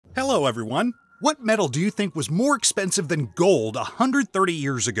Hello everyone! What metal do you think was more expensive than gold 130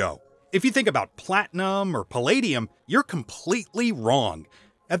 years ago? If you think about platinum or palladium, you're completely wrong.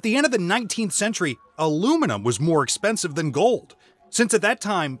 At the end of the 19th century, aluminum was more expensive than gold, since at that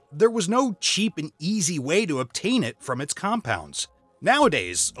time, there was no cheap and easy way to obtain it from its compounds.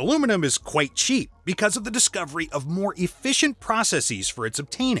 Nowadays, aluminum is quite cheap because of the discovery of more efficient processes for its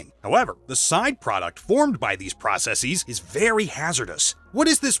obtaining. However, the side product formed by these processes is very hazardous. What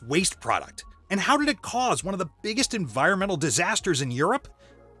is this waste product? And how did it cause one of the biggest environmental disasters in Europe?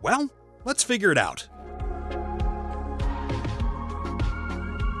 Well, let's figure it out.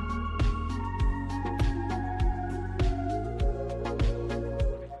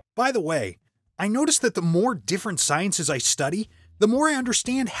 By the way, I noticed that the more different sciences I study, the more I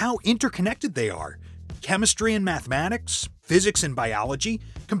understand how interconnected they are. Chemistry and mathematics, physics and biology,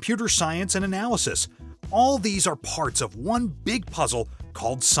 computer science and analysis. All these are parts of one big puzzle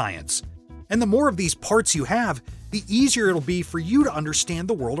called science. And the more of these parts you have, the easier it'll be for you to understand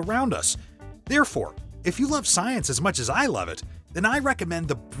the world around us. Therefore, if you love science as much as I love it, then I recommend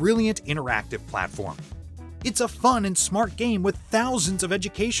the Brilliant Interactive platform. It's a fun and smart game with thousands of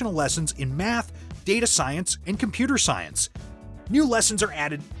educational lessons in math, data science, and computer science. New lessons are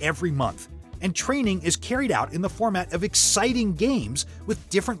added every month, and training is carried out in the format of exciting games with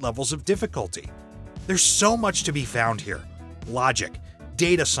different levels of difficulty. There's so much to be found here: logic,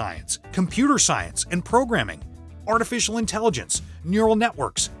 data science, computer science and programming, artificial intelligence, neural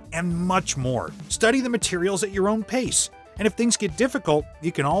networks, and much more. Study the materials at your own pace, and if things get difficult,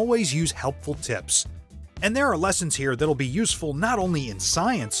 you can always use helpful tips. And there are lessons here that'll be useful not only in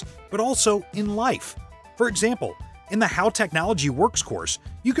science, but also in life. For example, in the How Technology Works course,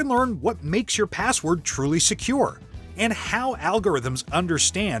 you can learn what makes your password truly secure, and how algorithms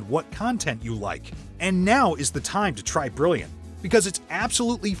understand what content you like. And now is the time to try Brilliant, because it's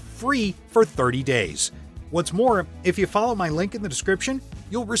absolutely free for 30 days. What's more, if you follow my link in the description,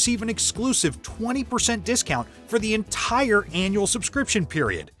 you'll receive an exclusive 20% discount for the entire annual subscription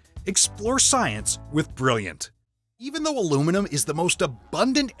period. Explore science with Brilliant. Even though aluminum is the most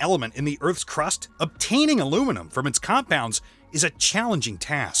abundant element in the Earth's crust, obtaining aluminum from its compounds is a challenging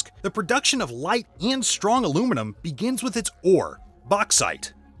task. The production of light and strong aluminum begins with its ore,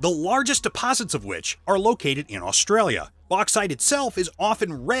 bauxite, the largest deposits of which are located in Australia. Bauxite itself is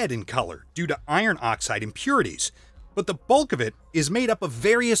often red in color due to iron oxide impurities, but the bulk of it is made up of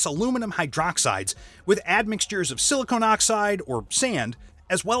various aluminum hydroxides with admixtures of silicon oxide or sand,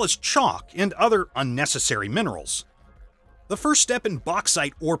 as well as chalk and other unnecessary minerals. The first step in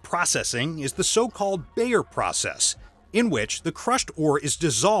bauxite ore processing is the so-called Bayer process, in which the crushed ore is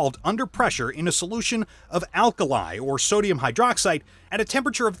dissolved under pressure in a solution of alkali or sodium hydroxide at a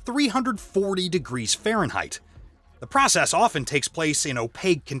temperature of 340 degrees Fahrenheit. The process often takes place in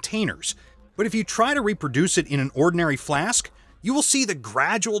opaque containers, but if you try to reproduce it in an ordinary flask, you will see the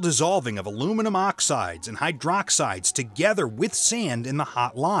gradual dissolving of aluminum oxides and hydroxides together with sand in the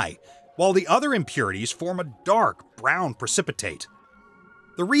hot lye, while the other impurities form a dark brown precipitate.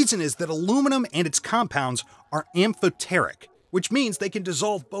 The reason is that aluminum and its compounds are amphoteric, which means they can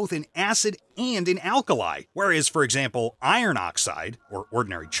dissolve both in acid and in alkali, whereas, for example, iron oxide, or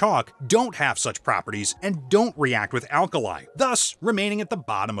ordinary chalk, don't have such properties and don't react with alkali, thus remaining at the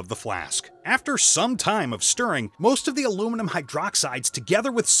bottom of the flask. After some time of stirring, most of the aluminum hydroxides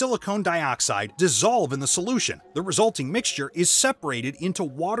together with silicon dioxide dissolve in the solution. The resulting mixture is separated into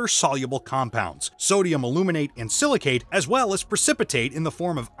water-soluble compounds, sodium aluminate and silicate, as well as precipitate in the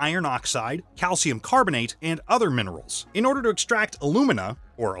form of iron oxide, calcium carbonate, and other minerals. In order to extract alumina,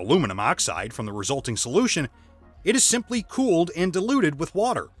 or aluminum oxide, from the resulting solution, it is simply cooled and diluted with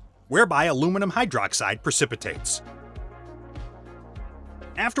water, whereby aluminum hydroxide precipitates.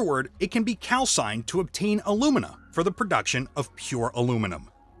 Afterward, it can be calcined to obtain alumina for the production of pure aluminum.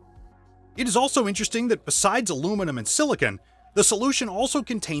 It is also interesting that besides aluminum and silicon, the solution also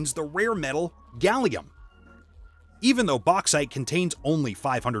contains the rare metal gallium. Even though bauxite contains only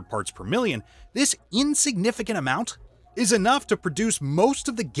 500 parts per million, this insignificant amount is enough to produce most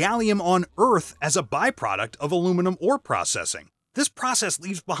of the gallium on Earth as a byproduct of aluminum ore processing. This process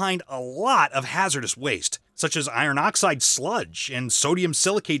leaves behind a lot of hazardous waste, such as iron oxide sludge and sodium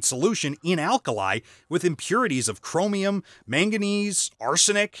silicate solution in alkali with impurities of chromium, manganese,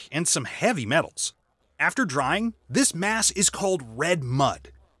 arsenic, and some heavy metals. After drying, this mass is called red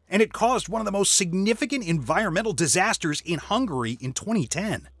mud, and it caused one of the most significant environmental disasters in Hungary in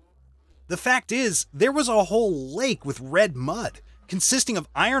 2010. The fact is, there was a whole lake with red mud, consisting of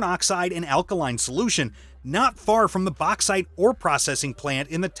iron oxide and alkaline solution not far from the bauxite ore processing plant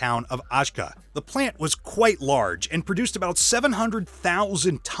in the town of Ashka. The plant was quite large and produced about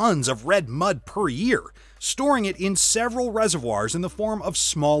 700,000 tons of red mud per year, storing it in several reservoirs in the form of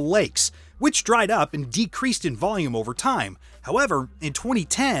small lakes, which dried up and decreased in volume over time. However, in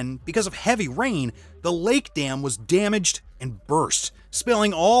 2010, because of heavy rain, the lake dam was damaged and burst,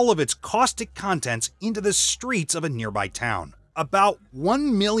 spilling all of its caustic contents into the streets of a nearby town. About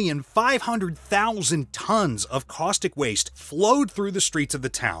 1,500,000 tons of caustic waste flowed through the streets of the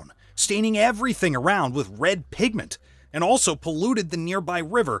town, staining everything around with red pigment, and also polluted the nearby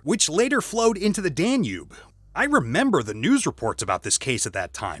river, which later flowed into the Danube. I remember the news reports about this case at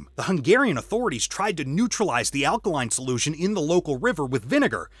that time. The Hungarian authorities tried to neutralize the alkaline solution in the local river with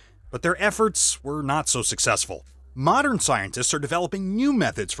vinegar, but their efforts were not so successful. Modern scientists are developing new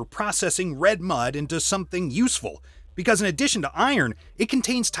methods for processing red mud into something useful, because in addition to iron, it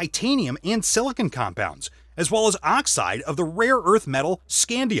contains titanium and silicon compounds, as well as oxide of the rare earth metal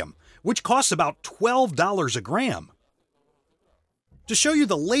scandium, which costs about $12 a gram. To show you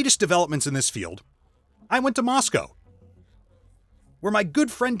the latest developments in this field, I went to Moscow, where my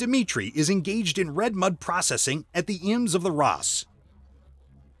good friend Dmitry is engaged in red mud processing at the Ims of the Ras.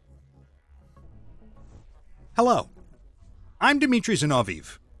 Hello, I'm Dmitry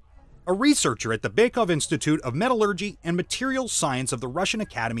Zinoviev, a researcher at the Baikov Institute of Metallurgy and Materials Science of the Russian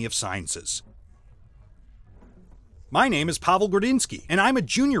Academy of Sciences. My name is Pavel Grudinsky, and I'm a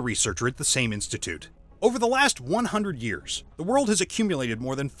junior researcher at the same institute. Over the last 100 years, the world has accumulated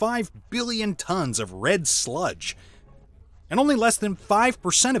more than 5 billion tons of red sludge, and only less than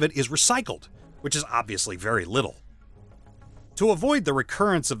 5% of it is recycled, which is obviously very little. To avoid the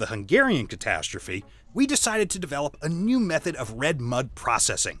recurrence of the Hungarian catastrophe, we decided to develop a new method of red mud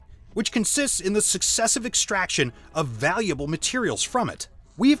processing, which consists in the successive extraction of valuable materials from it.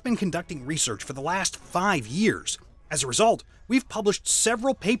 We've been conducting research for the last 5 years. As a result, we've published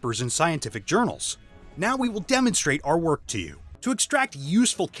several papers in scientific journals. Now we will demonstrate our work to you. To extract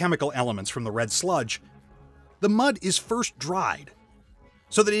useful chemical elements from the red sludge, the mud is first dried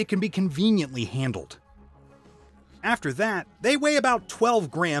so that it can be conveniently handled. After that, they weigh about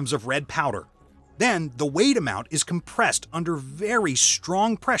 12 grams of red powder. Then, the weight amount is compressed under very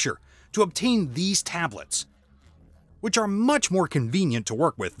strong pressure to obtain these tablets, which are much more convenient to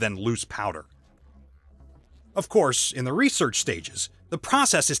work with than loose powder. Of course, in the research stages, the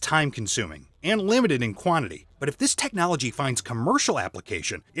process is time-consuming and limited in quantity, but if this technology finds commercial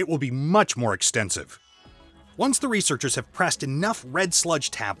application, it will be much more extensive. Once the researchers have pressed enough red sludge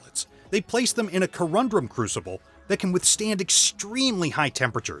tablets, they place them in a corundum crucible that can withstand extremely high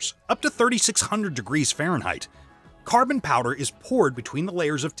temperatures, up to 3,600 degrees Fahrenheit. Carbon powder is poured between the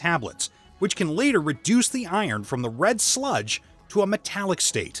layers of tablets, which can later reduce the iron from the red sludge to a metallic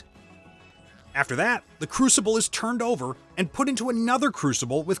state. After that, the crucible is turned over and put into another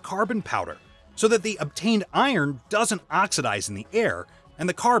crucible with carbon powder, so that the obtained iron doesn't oxidize in the air and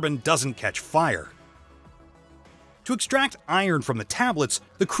the carbon doesn't catch fire. To extract iron from the tablets,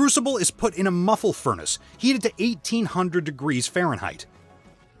 the crucible is put in a muffle furnace heated to 1,800 degrees Fahrenheit,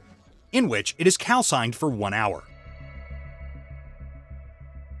 in which it is calcined for 1 hour.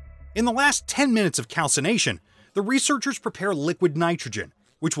 In the last 10 minutes of calcination, the researchers prepare liquid nitrogen,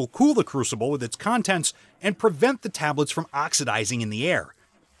 which will cool the crucible with its contents and prevent the tablets from oxidizing in the air,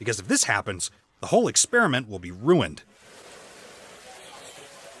 because if this happens, the whole experiment will be ruined.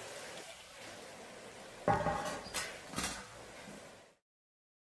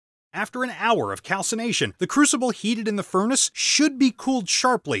 After an hour of calcination, the crucible heated in the furnace should be cooled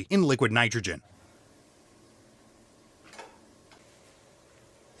sharply in liquid nitrogen.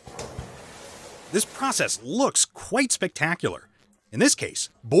 This process looks quite spectacular. In this case,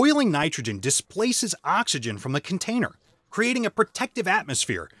 boiling nitrogen displaces oxygen from the container, creating a protective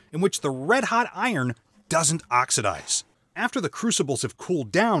atmosphere in which the red-hot iron doesn't oxidize. After the crucibles have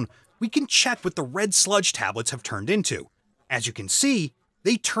cooled down, we can check what the red sludge tablets have turned into. As you can see,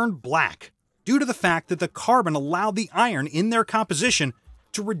 they turned black, due to the fact that the carbon allowed the iron in their composition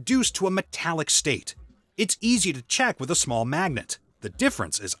to reduce to a metallic state. It's easy to check with a small magnet. The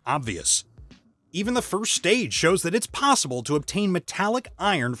difference is obvious. Even the first stage shows that it's possible to obtain metallic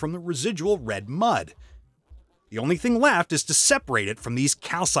iron from the residual red mud. The only thing left is to separate it from these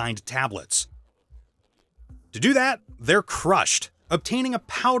calcined tablets. To do that, they're crushed, obtaining a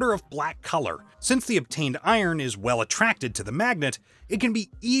powder of black color. Since the obtained iron is well attracted to the magnet, it can be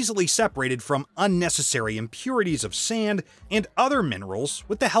easily separated from unnecessary impurities of sand and other minerals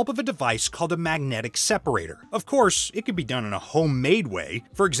with the help of a device called a magnetic separator. Of course, it can be done in a homemade way,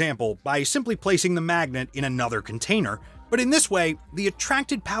 for example, by simply placing the magnet in another container, But in this way, the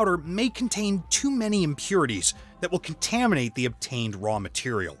extracted powder may contain too many impurities that will contaminate the obtained raw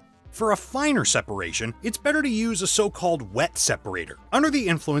material. For a finer separation, it's better to use a so-called wet separator. Under the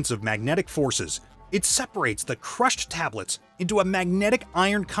influence of magnetic forces, it separates the crushed tablets into a magnetic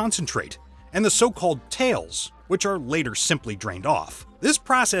iron concentrate and the so-called tails, which are later simply drained off. This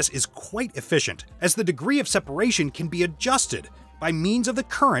process is quite efficient, as the degree of separation can be adjusted by means of the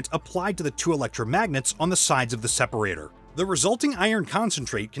current applied to the two electromagnets on the sides of the separator. The resulting iron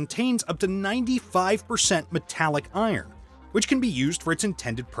concentrate contains up to 95% metallic iron, which can be used for its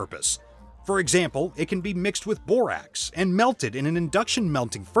intended purpose. For example, it can be mixed with borax and melted in an induction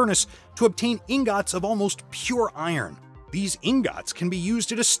melting furnace to obtain ingots of almost pure iron. These ingots can be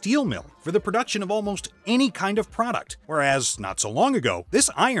used at a steel mill for the production of almost any kind of product, whereas not so long ago, this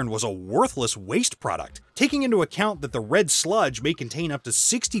iron was a worthless waste product. Taking into account that the red sludge may contain up to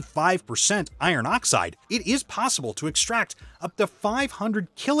 65% iron oxide, it is possible to extract up to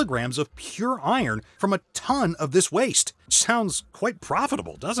 500 kilograms of pure iron from a ton of this waste. Sounds quite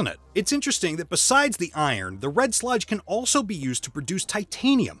profitable, doesn't it? It's interesting that besides the iron, the red sludge can also be used to produce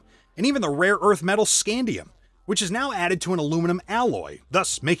titanium, and even the rare earth metal scandium, which is now added to an aluminum alloy,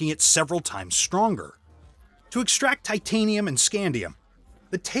 thus making it several times stronger. To extract titanium and scandium,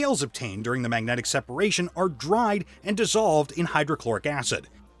 the tails obtained during the magnetic separation are dried and dissolved in hydrochloric acid,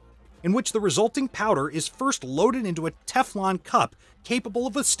 in which the resulting powder is first loaded into a Teflon cup capable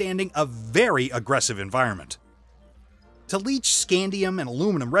of withstanding a very aggressive environment. To leach scandium and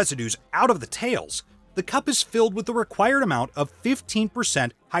aluminum residues out of the tails, the cup is filled with the required amount of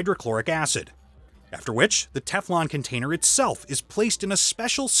 15% hydrochloric acid, after which the Teflon container itself is placed in a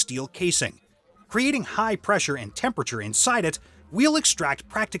special steel casing. Creating high pressure and temperature inside it, we'll extract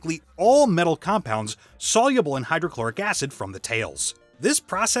practically all metal compounds soluble in hydrochloric acid from the tails. This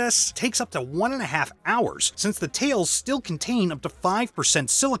process takes up to 1.5 hours, since the tails still contain up to 5%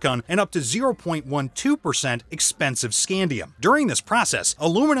 silicon and up to 0.12% expensive scandium. During this process,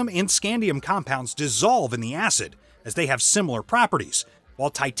 aluminum and scandium compounds dissolve in the acid, as they have similar properties, while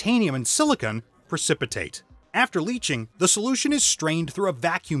titanium and silicon precipitate. After leaching, the solution is strained through a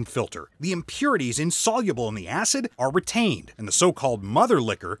vacuum filter. The impurities insoluble in the acid are retained, and the so-called mother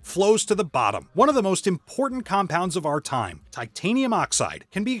liquor flows to the bottom. One of the most important compounds of our time, titanium oxide,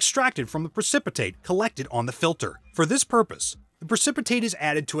 can be extracted from the precipitate collected on the filter. For this purpose, the precipitate is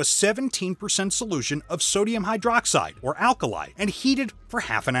added to a 17% solution of sodium hydroxide, or alkali, and heated for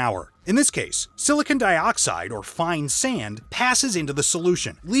half an hour. In this case, silicon dioxide, or fine sand, passes into the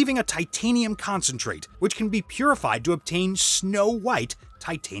solution, leaving a titanium concentrate, which can be purified to obtain snow-white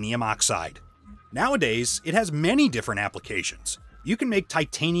titanium oxide. Nowadays, it has many different applications. You can make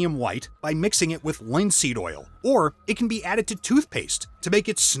titanium white by mixing it with linseed oil, or it can be added to toothpaste to make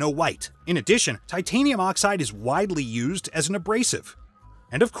it snow white. In addition, titanium oxide is widely used as an abrasive.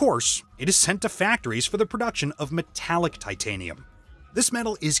 And of course, it is sent to factories for the production of metallic titanium. This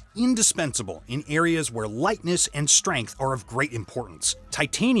metal is indispensable in areas where lightness and strength are of great importance.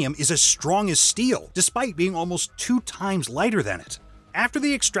 Titanium is as strong as steel, despite being almost 2 times lighter than it. After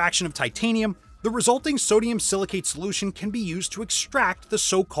the extraction of titanium, the resulting sodium silicate solution can be used to extract the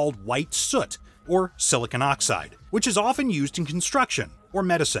so-called white soot, or silicon oxide, which is often used in construction or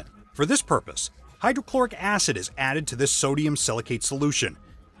medicine. For this purpose, hydrochloric acid is added to this sodium silicate solution,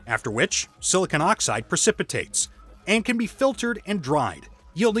 after which silicon oxide precipitates, and can be filtered and dried,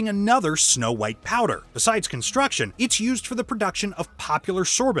 yielding another snow-white powder. Besides construction, it's used for the production of popular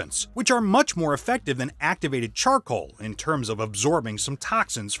sorbents, which are much more effective than activated charcoal in terms of absorbing some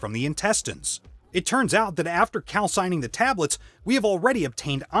toxins from the intestines. It turns out that after calcining the tablets, we have already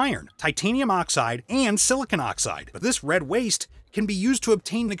obtained iron, titanium oxide, and silicon oxide. But this red waste can be used to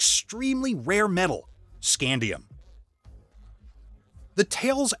obtain an extremely rare metal, scandium. The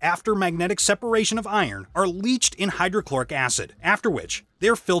tails after magnetic separation of iron are leached in hydrochloric acid, after which they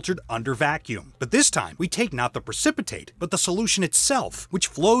are filtered under vacuum. But this time, we take not the precipitate, but the solution itself, which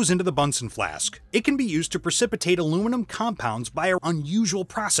flows into the Bunsen flask. It can be used to precipitate aluminum compounds by an unusual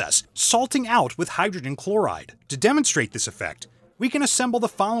process, salting out with hydrogen chloride. To demonstrate this effect, we can assemble the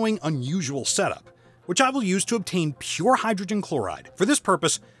following unusual setup, which I will use to obtain pure hydrogen chloride. For this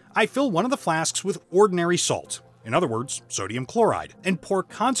purpose, I fill one of the flasks with ordinary salt, in other words, sodium chloride, and pour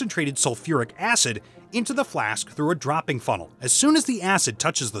concentrated sulfuric acid into the flask through a dropping funnel. As soon as the acid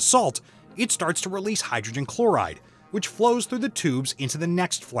touches the salt, it starts to release hydrogen chloride, which flows through the tubes into the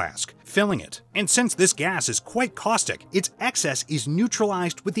next flask, filling it. And since this gas is quite caustic, its excess is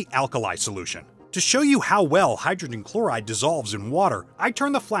neutralized with the alkali solution. To show you how well hydrogen chloride dissolves in water, I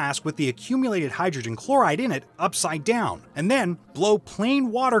turn the flask with the accumulated hydrogen chloride in it upside down, and then blow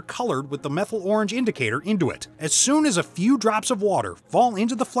plain water colored with the methyl orange indicator into it. As soon as a few drops of water fall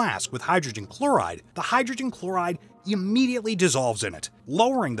into the flask with hydrogen chloride, the hydrogen chloride immediately dissolves in it,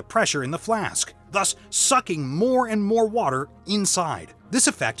 lowering the pressure in the flask, thus sucking more and more water inside. This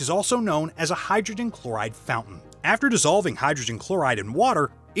effect is also known as a hydrogen chloride fountain. After dissolving hydrogen chloride in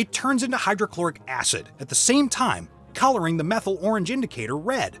water, it turns into hydrochloric acid, at the same time coloring the methyl orange indicator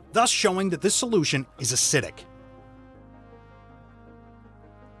red, thus showing that this solution is acidic.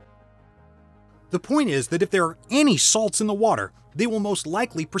 The point is that if there are any salts in the water, they will most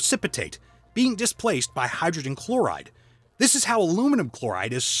likely precipitate, being displaced by hydrogen chloride. This is how aluminum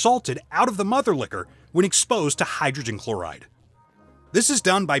chloride is salted out of the mother liquor when exposed to hydrogen chloride. This is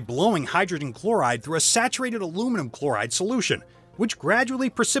done by blowing hydrogen chloride through a saturated aluminum chloride solution, which gradually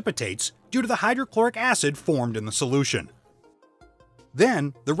precipitates due to the hydrochloric acid formed in the solution.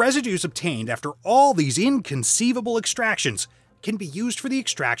 Then, the residues obtained after all these inconceivable extractions can be used for the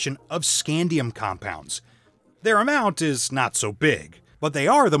extraction of scandium compounds. Their amount is not so big, but they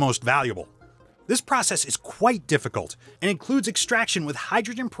are the most valuable. This process is quite difficult and includes extraction with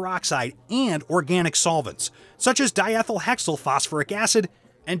hydrogen peroxide and organic solvents, such as diethylhexyl phosphoric acid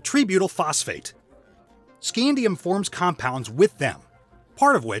and tributyl phosphate. Scandium forms compounds with them,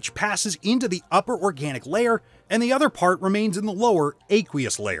 part of which passes into the upper organic layer and the other part remains in the lower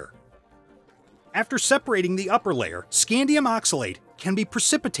aqueous layer. After separating the upper layer, scandium oxalate can be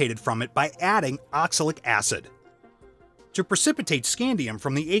precipitated from it by adding oxalic acid. To precipitate scandium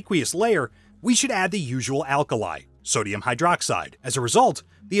from the aqueous layer, we should add the usual alkali, sodium hydroxide. As a result,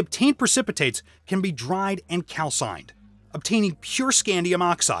 the obtained precipitates can be dried and calcined, obtaining pure scandium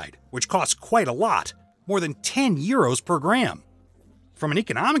oxide, which costs quite a lot, more than 10 euros per gram. From an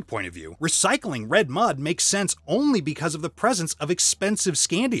economic point of view, recycling red mud makes sense only because of the presence of expensive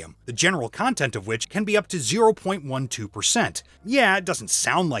scandium, the general content of which can be up to 0.12%. Yeah, it doesn't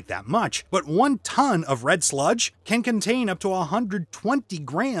sound like that much, but 1 ton of red sludge can contain up to 120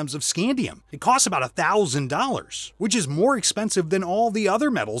 grams of scandium. It costs about $1,000, which is more expensive than all the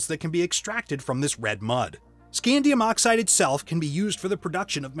other metals that can be extracted from this red mud. Scandium oxide itself can be used for the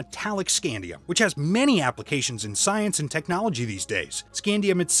production of metallic scandium, which has many applications in science and technology these days.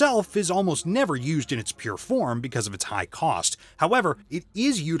 Scandium itself is almost never used in its pure form because of its high cost. However, it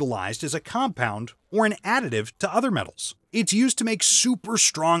is utilized as a compound or an additive to other metals. It's used to make super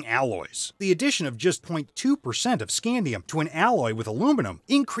strong alloys. The addition of just 0.2% of scandium to an alloy with aluminum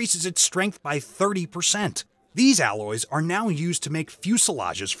increases its strength by 30%. These alloys are now used to make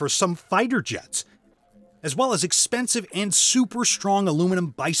fuselages for some fighter jets, as well as expensive and super strong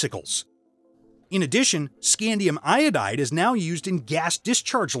aluminum bicycles. In addition, scandium iodide is now used in gas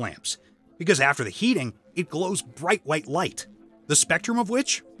discharge lamps, because after the heating, it glows bright white light, the spectrum of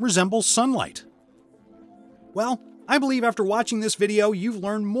which resembles sunlight. Well, I believe after watching this video, you've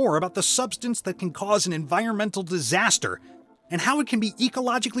learned more about the substance that can cause an environmental disaster and how it can be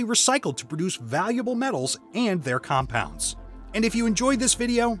ecologically recycled to produce valuable metals and their compounds. And if you enjoyed this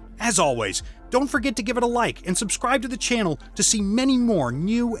video, as always, don't forget to give it a like and subscribe to the channel to see many more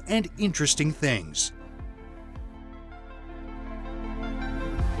new and interesting things.